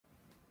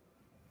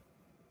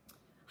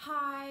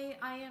Hi,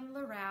 I am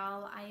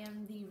Laurel. I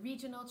am the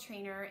regional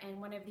trainer and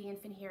one of the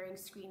infant hearing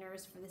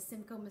screeners for the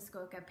Simcoe,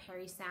 Muskoka,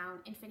 Parry Sound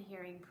infant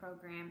hearing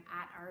program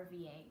at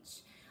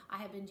RVH. I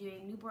have been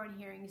doing newborn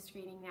hearing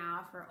screening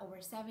now for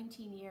over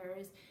 17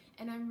 years,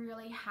 and I'm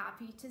really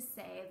happy to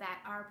say that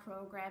our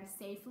program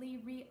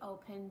safely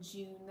reopened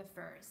June the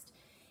 1st.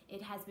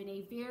 It has been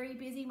a very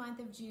busy month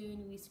of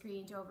June. We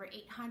screened over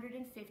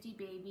 850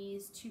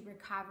 babies to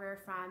recover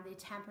from the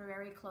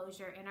temporary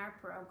closure in our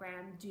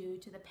program due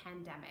to the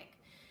pandemic.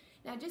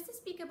 Now, just to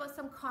speak about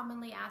some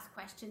commonly asked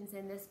questions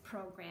in this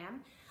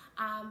program,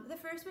 the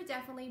first would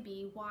definitely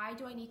be, why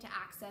do I need to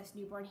access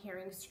newborn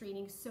hearing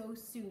screening so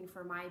soon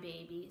for my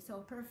baby? So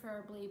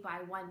preferably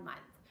by 1 month.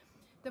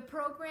 The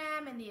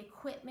program and the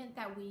equipment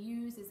that we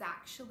use is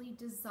actually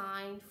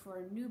designed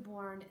for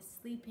newborn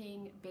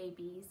sleeping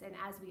babies, and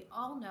as we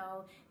all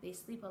know, they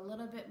sleep a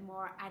little bit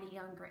more at a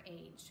younger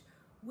age.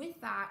 With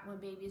that, when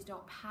babies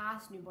don't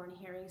pass newborn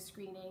hearing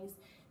screenings,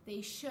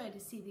 they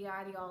should see the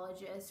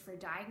audiologist for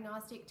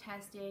diagnostic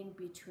testing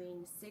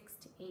between 6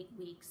 to 8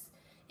 weeks.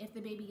 If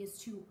the baby is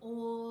too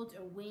old,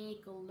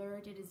 awake,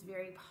 alert, it is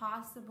very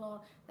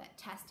possible that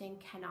testing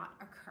cannot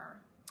occur.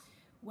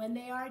 When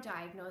they are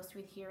diagnosed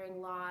with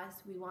hearing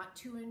loss, we want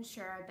to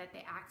ensure that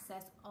they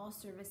access all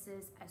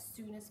services as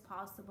soon as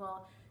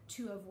possible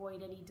to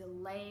avoid any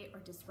delay or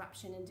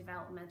disruption in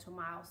developmental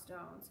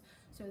milestones.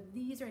 So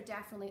these are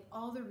definitely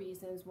all the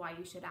reasons why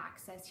you should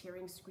access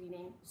hearing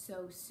screening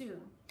so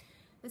soon.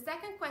 The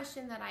second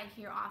question that I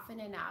hear often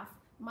enough: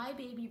 my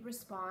baby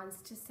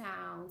responds to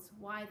sounds,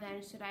 why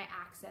then should I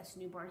access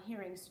newborn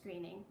hearing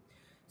screening?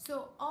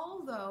 So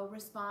although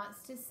response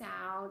to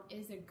sound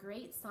is a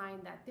great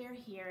sign that they're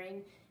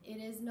hearing, it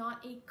is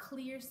not a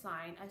clear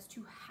sign as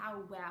to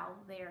how well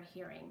they are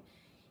hearing.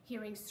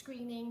 Hearing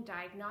screening,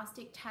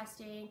 diagnostic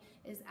testing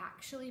is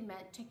actually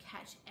meant to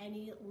catch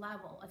any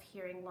level of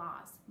hearing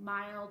loss: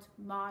 mild,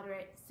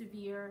 moderate,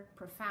 severe,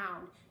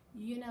 profound,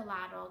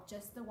 unilateral,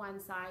 just the one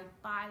side,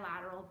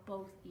 bilateral,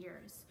 both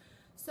ears.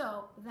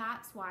 So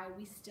that's why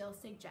we still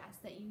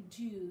suggest that you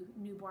do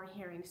newborn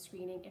hearing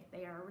screening if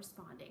they are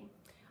responding.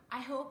 I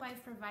hope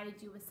I've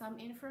provided you with some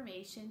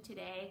information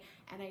today,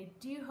 and I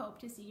do hope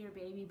to see your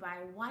baby by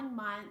 1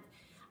 month,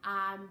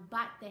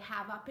 but they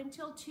have up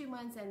until 2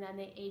 months and then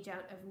they age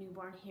out of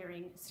newborn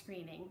hearing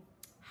screening.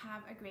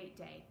 Have a great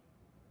day.